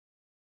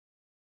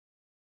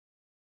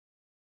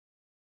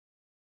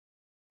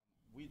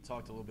We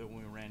talked a little bit when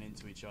we ran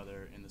into each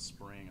other in the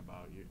spring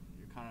about you're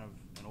kind of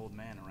an old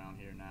man around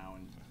here now,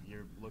 and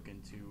you're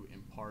looking to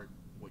impart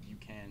what you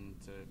can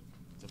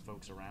to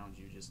folks around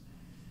you. Just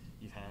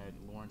you've had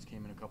Lawrence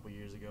came in a couple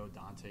years ago,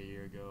 Dante a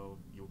year ago,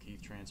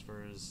 Keith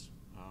transfers.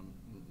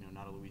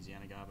 Not a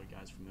Louisiana guy, but a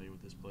guy's familiar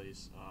with this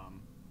place.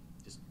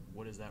 Just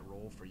what is that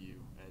role for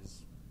you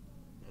as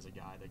a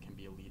guy that can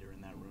be a leader in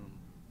that room?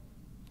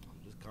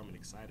 I'm just coming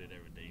excited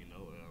every day,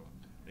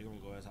 they're going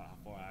to go as how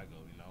far I go,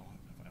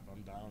 If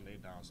I'm down, they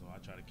down, so I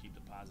try to keep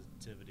the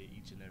positivity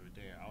each and every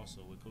day. And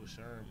also with Coach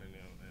Sherm and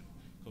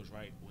Coach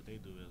Wright, what they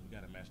do is we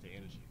got to match their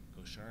energy.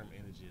 Coach Sherm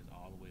energy is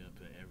all the way up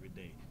here every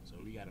day, so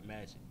we got to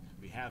match it.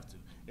 We have to.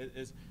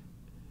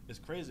 It's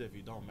crazy if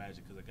you don't match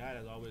it, because a guy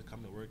that's always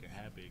coming to work and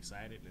happy,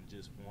 excited, and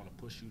just want to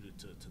push you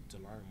to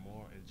learn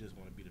more and just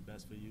want to be the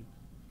best for you,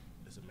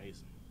 it's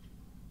amazing.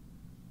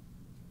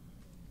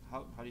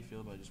 How do you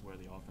feel about just where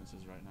the offense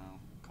is right now?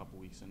 A couple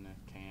weeks into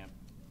camp,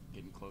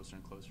 getting closer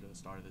and closer to the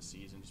start of the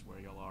season, just where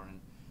y'all are and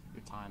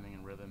your timing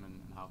and rhythm and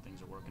how things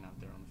are working out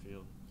there on the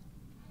field.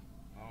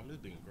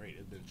 It's been great.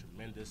 It's been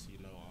tremendous.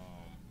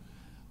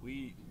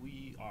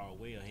 We are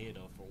way ahead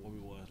of from where we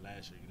was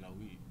last year.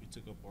 We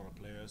took up on the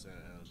players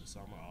and the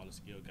summer, all the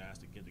skilled guys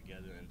to get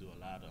together and do a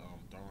lot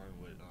of throwing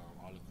with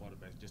all the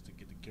quarterbacks just to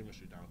get the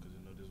chemistry down, because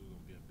this was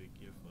going to be a big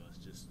year for us.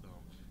 Just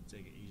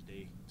taking each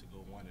day to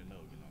go 1-0.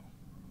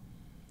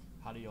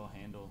 How do y'all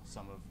handle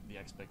some of the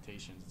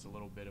expectations? It's a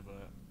little bit of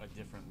a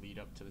different lead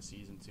up to the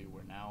season too,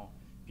 where now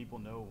people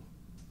know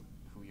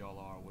who y'all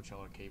are, what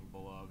y'all are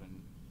capable of, and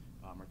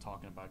are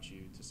talking about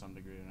you to some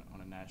degree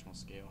on a national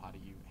scale. How do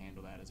you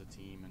handle that as a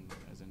team and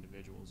as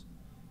individuals?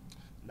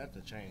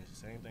 Nothing changed. The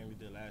same thing we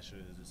did last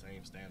year is the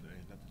same standard.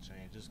 Ain't nothing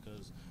changed. Just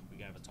because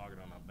we got a target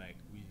on our back,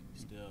 we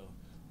still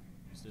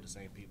the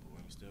same people,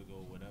 and we still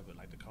go whatever.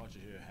 Like, the culture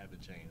here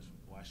haven't changed.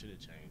 Why should it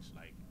change?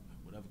 Like,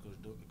 whatever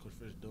Coach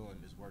Fish doing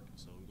is working,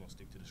 so we're gonna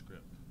stick to the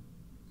script.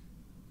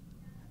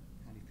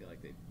 How do you feel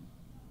like they've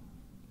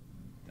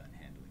done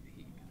handling the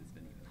heat? Because it's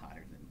been even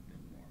hotter than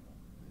normal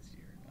this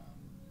year.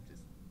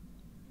 Just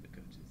the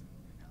coaches and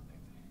how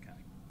they've kind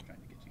of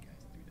trying to get you guys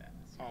through that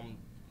this year.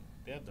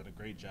 They've done a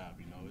great job.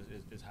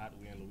 It's hot.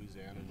 We're in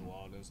Louisiana, New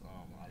Orleans.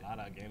 A lot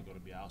of our games going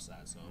to be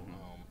outside, so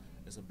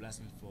it's a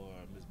blessing for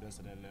Ms.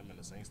 Benson and them and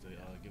the Saints to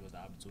give us the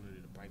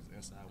opportunity to practice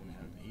inside when they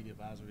have the heat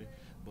advisory.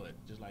 But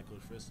just like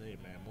Coach Fritz said,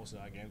 man, most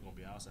of our games going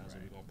to be outside, so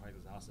we're going to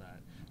practice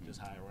outside.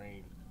 Just how it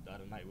rained the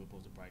other night, we were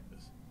supposed to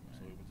practice,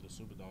 so we went to the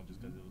Superdome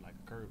just because it was like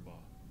a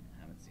curveball.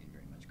 I haven't seen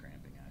very much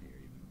cramping out here,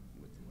 even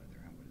with the weather.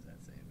 What does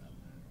that say about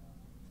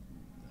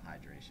the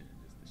hydration and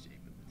just the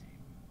shape of the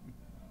team?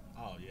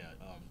 Oh yeah,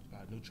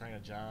 our new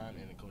trainer John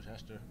and Coach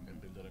Hester have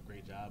been doing a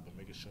great job of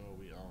making sure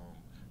we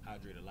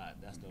hydrate a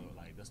lot. That's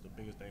the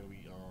biggest thing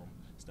we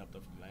stepped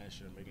up from last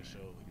year, making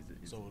sure.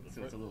 So it's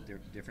a little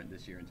different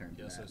this year in terms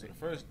of that. So the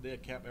first day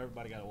of camp,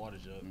 everybody got a water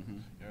jug.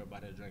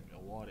 Everybody had drank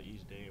water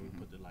each day, and we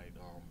put the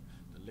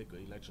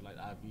liquid electrolyte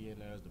IV in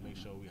there to make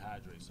sure we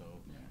hydrate. So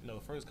the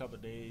first couple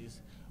of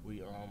days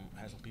we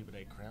had some people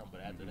that cramped,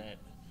 but after that,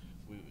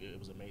 it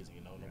was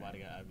amazing. Nobody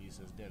got IV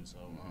since then. So.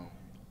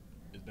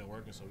 It's been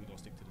working, so we're going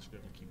to stick to the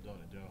script and keep doing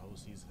it during the whole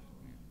season.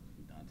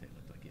 Dante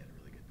looked like he had a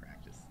really good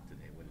practice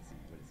today. What does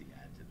he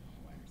add to the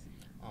wide receiver?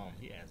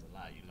 He adds a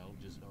lot,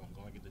 just going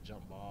to get the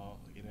jump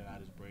ball, in and out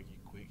his break,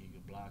 he's quick, he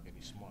can block, and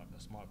he's a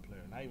smart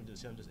player. Not even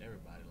just him, just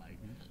everybody.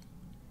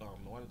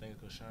 One of the things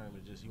Coach Sherm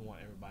is just he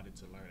want everybody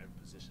to learn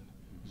every position.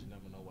 You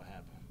never know what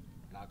happened.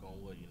 Knock on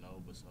wood,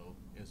 but so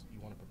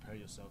you want to prepare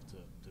yourself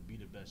to be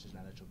the best, just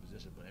not at your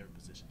position, but every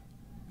position.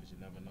 Because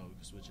you never know, you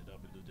can switch it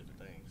up and do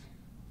different things.